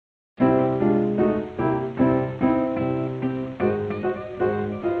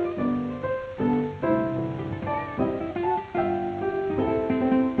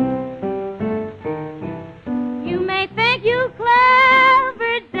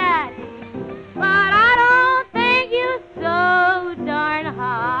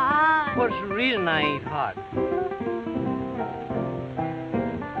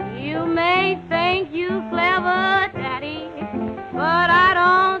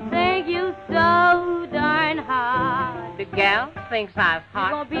gal thinks I was hot.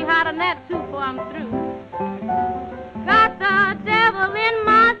 You're gonna be hotter than that, too, before I'm through. Got the devil in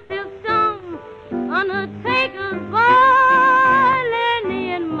my system, undertaker's boiling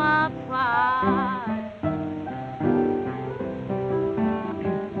in my pot.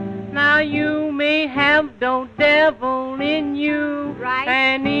 Now you may have the devil in you, Right.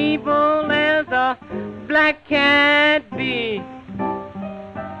 and evil as a black cat be.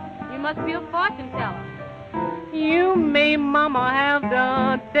 You must be a fortune teller. You may, mama, have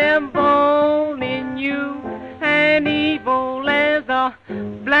the devil in you, and evil as a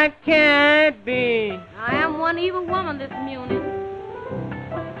black cat be. I am one evil woman, this Munich.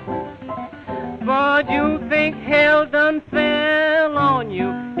 But you think hell done fell on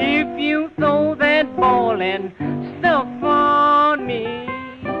you if you throw that ball and stuff on me.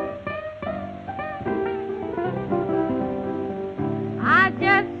 I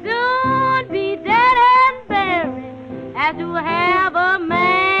just soon be dead and buried as to have a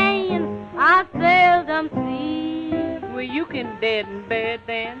man I seldom see. Well, you can dead in bed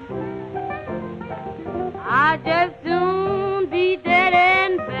then. I just soon be dead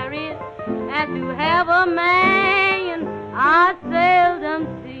and buried as to have a man I seldom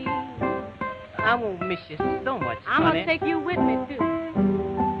see. I won't miss you so much, I'm honey. gonna take you with me too.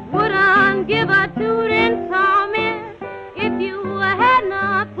 Wouldn't give a toot in torment if you had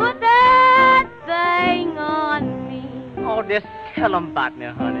not put that thing on me. Oh, just tell 'em about me,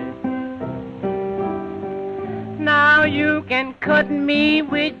 honey. Now you can cut me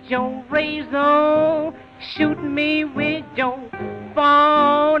with your razor, shoot me with your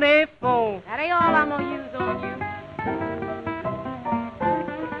 44. That ain't all I'm gonna use on you.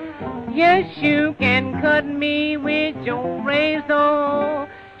 Yes, you can cut me with your razor,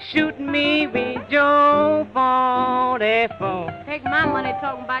 shoot me with your 44. Take my money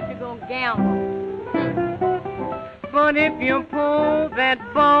talking about you gonna gamble. But if you pull that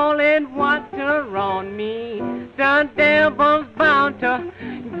ball and water on me, the devil's bound to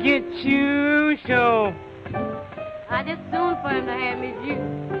get you, sure. I just soon for him to have me you.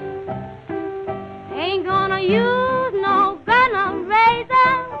 Ain't gonna use no gun or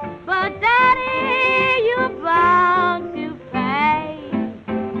razor, but Daddy, you're bound to pay.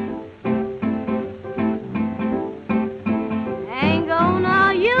 Ain't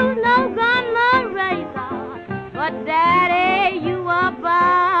gonna use no gun or razor, but Daddy, you are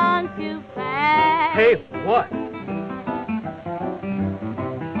bound to pay. Hey, what?